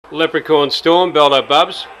Leprechaun Storm, Belter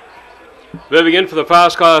Bubs. Moving in for the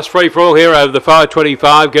fast class free-for-all here over the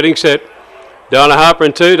 5:25, getting set. Donna Harper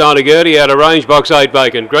in 2, Donna Gertie out of range, box 8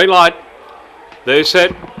 vacant. Green light. They're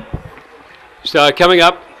set. Start coming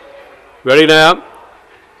up. Ready now.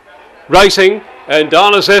 Racing. And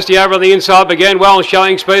Donna Zesty over the inside began well,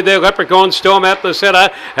 showing speed there. Leprechaun Storm out the centre,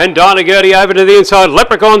 and Donna Gertie over to the inside.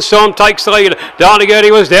 Leprechaun Storm takes the lead. Donna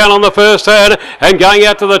Gertie was down on the first turn, and going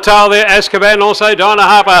out to the tail there, Azkaban, also Donna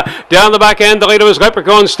Harper. Down the back end, the leader was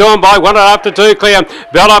Leprechaun Storm by 1.5 to 2 clear.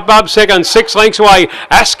 Belter Bub second, 6 lengths away.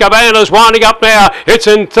 Azkaban is winding up now. It's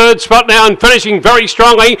in third spot now and finishing very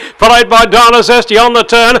strongly, followed by Donna Zesty on the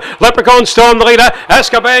turn. Leprechaun Storm the leader.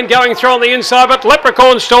 Azkaban going through on the inside, but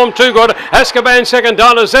Leprechaun Storm too good. Azkaban second,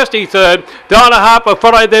 Donna Zesty third. Donna Harper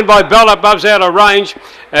followed then by Belter Bubs out of range,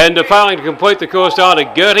 and failing to complete the course,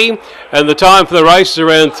 Donna Gertie, and the time for the race is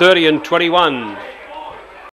around 30 and 21.